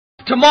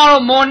tomorrow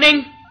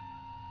morning,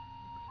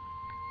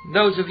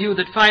 those of you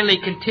that finally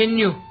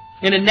continue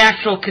in a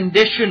natural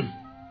condition,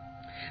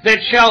 that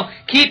shall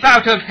keep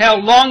out of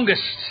hell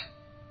longest,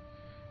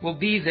 will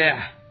be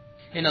there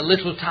in a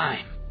little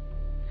time.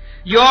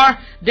 Your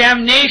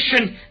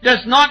damnation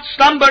does not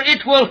slumber.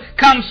 It will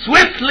come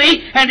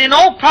swiftly and in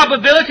all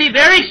probability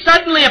very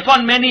suddenly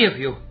upon many of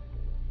you.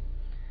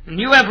 And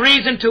you have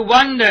reason to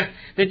wonder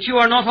that you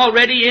are not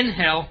already in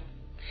hell.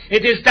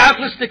 It is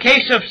doubtless the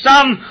case of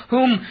some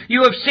whom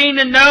you have seen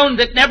and known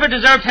that never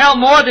deserved hell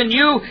more than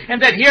you,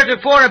 and that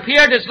heretofore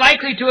appeared as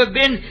likely to have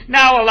been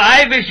now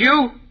alive as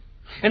you.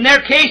 And their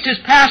case is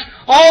past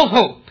all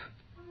hope.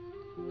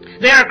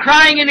 They are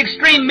crying in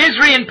extreme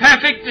misery and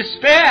perfect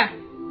despair.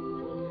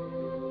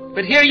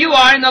 But here you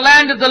are in the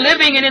land of the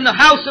living and in the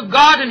house of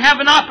God, and have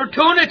an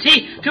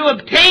opportunity to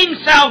obtain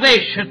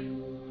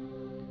salvation.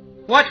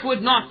 What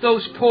would not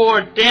those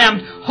poor,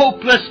 damned,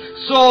 hopeless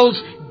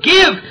souls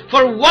give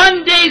for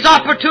one day's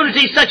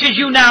opportunity such as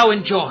you now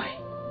enjoy?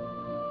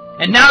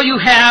 And now you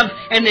have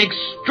an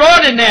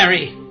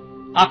extraordinary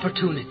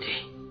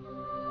opportunity.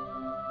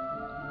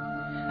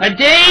 A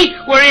day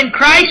wherein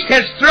Christ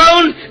has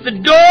thrown the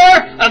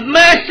door of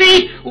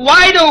mercy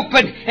wide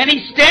open, and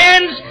He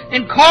stands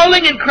and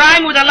calling and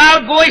crying with a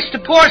loud voice to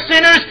poor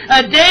sinners.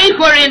 A day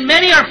wherein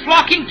many are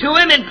flocking to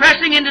Him and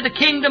pressing into the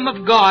kingdom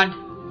of God.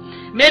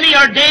 Many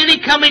are daily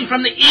coming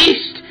from the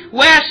east,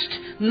 west,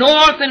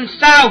 north, and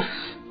south.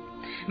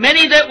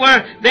 Many that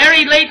were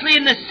very lately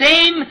in the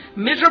same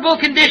miserable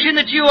condition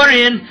that you are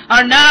in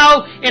are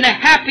now in a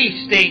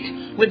happy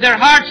state, with their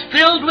hearts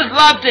filled with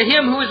love to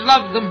Him who has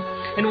loved them,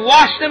 and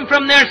washed them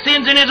from their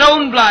sins in His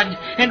own blood,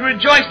 and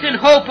rejoiced in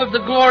hope of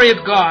the glory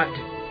of God.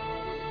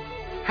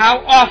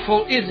 How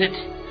awful is it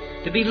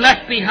to be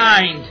left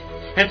behind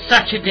at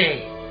such a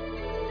day,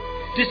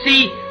 to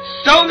see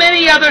so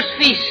many others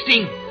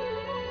feasting,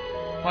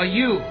 while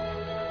you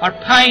are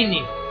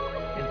pining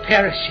and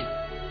perishing,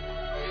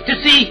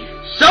 to see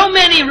so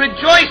many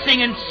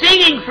rejoicing and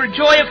singing for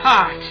joy of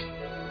heart,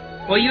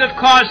 while you have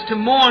cause to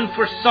mourn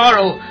for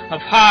sorrow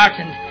of heart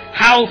and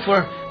howl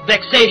for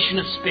vexation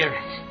of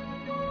spirit.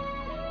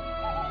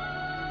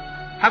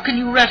 How can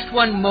you rest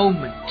one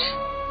moment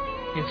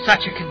in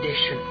such a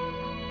condition?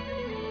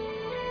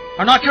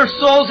 Are not your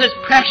souls as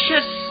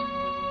precious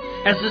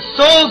as the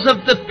souls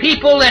of the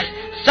people at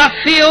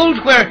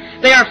Suffield, where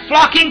they are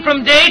flocking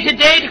from day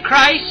to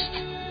Christ?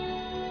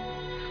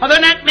 Are there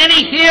not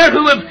many here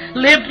who have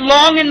lived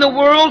long in the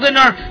world and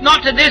are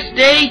not to this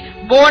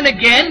day born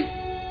again,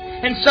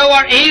 and so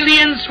are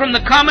aliens from the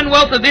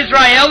commonwealth of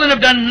Israel, and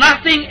have done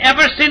nothing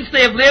ever since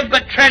they have lived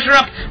but treasure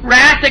up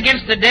wrath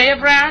against the day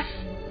of wrath?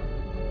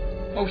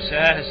 Oh,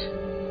 sirs,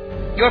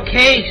 your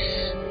case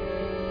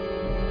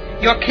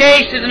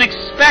in a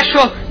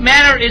special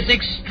manner is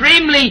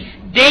extremely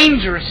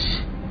dangerous.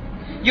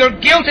 Your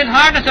guilt and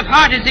hardness of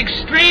heart is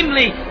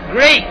extremely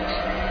great.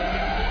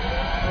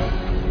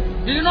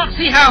 Do you not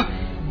see how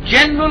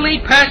generally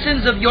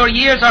persons of your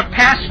years are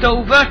passed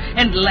over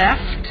and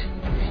left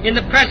in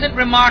the present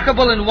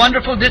remarkable and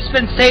wonderful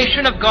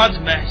dispensation of God's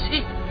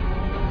mercy?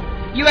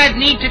 You had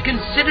need to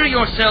consider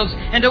yourselves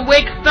and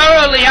awake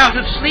thoroughly out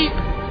of sleep.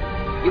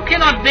 You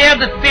cannot bear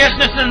the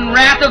fierceness and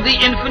wrath of the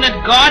infinite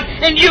God.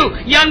 And you,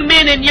 young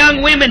men and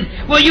young women,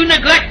 will you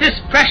neglect this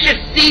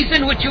precious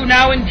season which you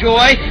now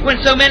enjoy,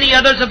 when so many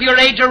others of your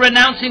age are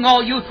renouncing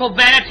all youthful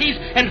vanities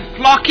and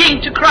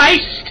flocking to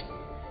Christ?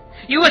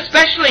 You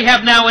especially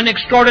have now an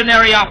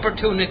extraordinary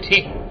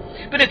opportunity.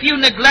 But if you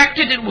neglect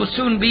it, it will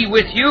soon be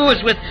with you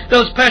as with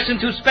those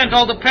persons who spent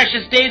all the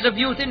precious days of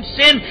youth in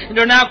sin and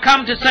are now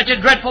come to such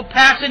a dreadful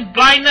pass in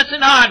blindness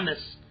and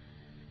hardness.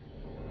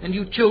 And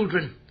you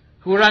children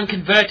who are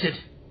unconverted,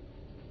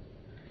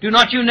 do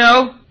not you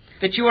know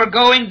that you are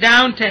going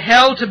down to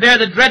hell to bear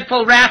the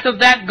dreadful wrath of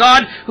that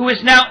God who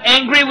is now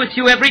angry with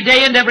you every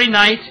day and every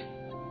night?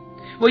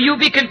 Will you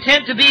be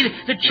content to be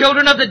the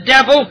children of the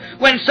devil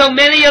when so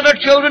many other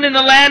children in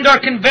the land are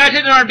converted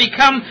and are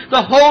become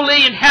the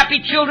holy and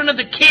happy children of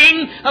the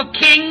King of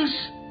Kings?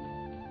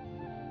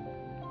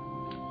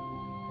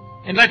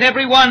 And let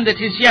every one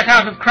that is yet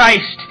out of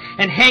Christ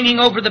and hanging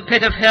over the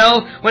pit of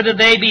hell, whether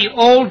they be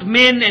old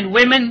men and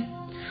women,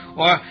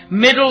 or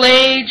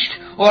middle-aged,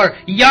 or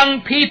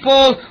young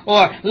people,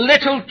 or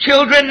little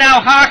children,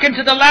 now hearken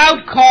to the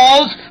loud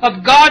calls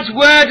of God's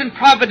word and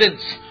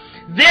providence.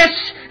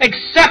 This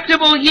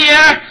acceptable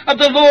year of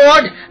the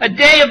Lord, a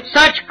day of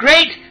such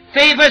great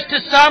favors to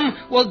some,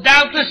 will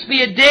doubtless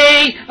be a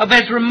day of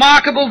as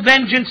remarkable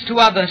vengeance to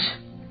others.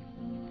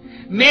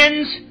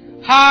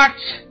 Men's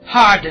hearts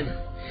harden,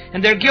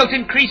 and their guilt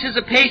increases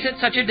apace at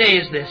such a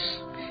day as this,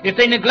 if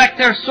they neglect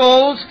their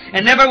souls,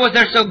 and never was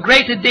there so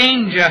great a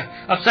danger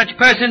of such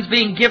persons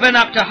being given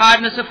up to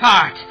hardness of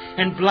heart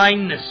and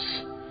blindness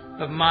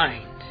of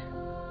mind.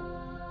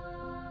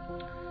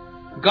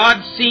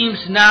 God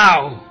seems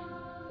now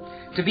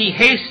to be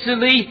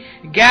hastily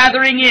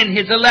gathering in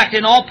His elect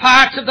in all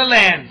parts of the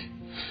land,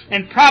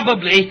 And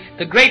probably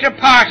the greater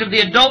part of the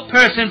adult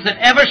persons that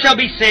ever shall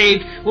be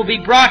saved will be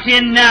brought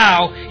in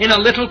now in a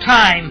little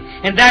time,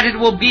 and that it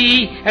will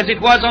be as it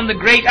was on the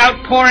great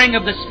outpouring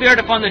of the Spirit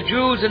upon the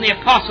Jews in the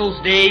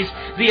apostles' days.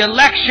 The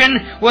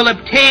election will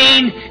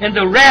obtain, and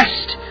the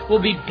rest will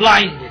be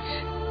blinded.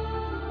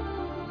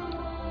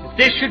 If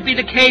this should be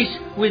the case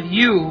with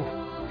you,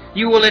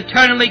 you will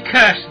eternally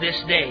curse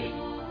this day,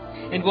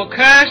 and will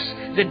curse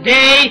the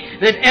day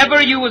that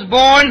ever you was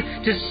born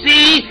to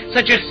see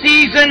such a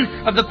season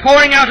of the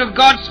pouring out of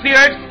God's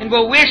Spirit, and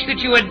will wish that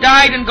you had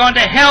died and gone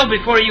to hell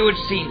before you had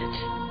seen it.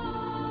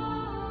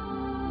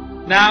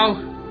 Now,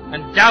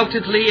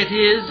 undoubtedly it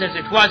is as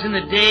it was in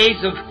the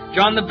days of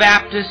John the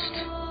Baptist.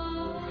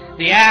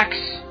 The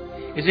axe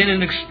is in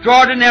an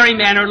extraordinary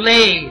manner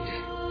laid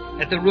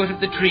at the root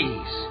of the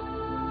trees,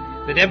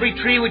 that every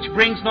tree which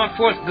brings not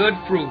forth good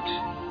fruit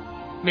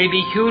may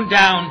be hewn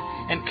down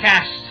and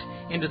cast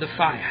into the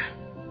fire.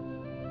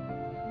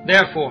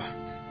 Therefore,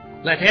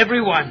 let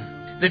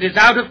everyone that is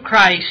out of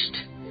Christ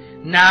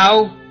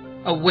now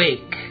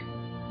awake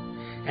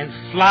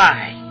and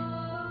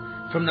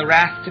fly from the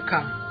wrath to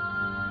come.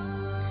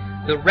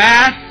 The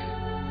wrath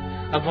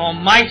of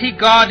Almighty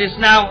God is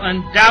now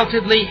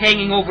undoubtedly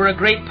hanging over a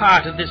great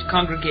part of this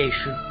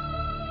congregation.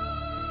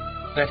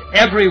 Let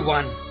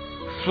everyone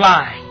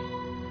fly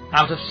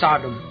out of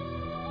Sodom.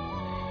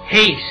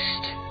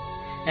 Haste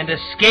and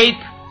escape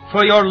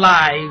for your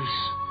lives.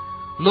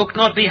 Look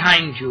not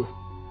behind you.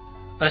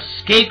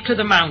 Escape to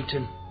the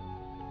mountain,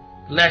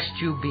 lest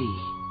you be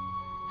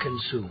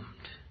consumed.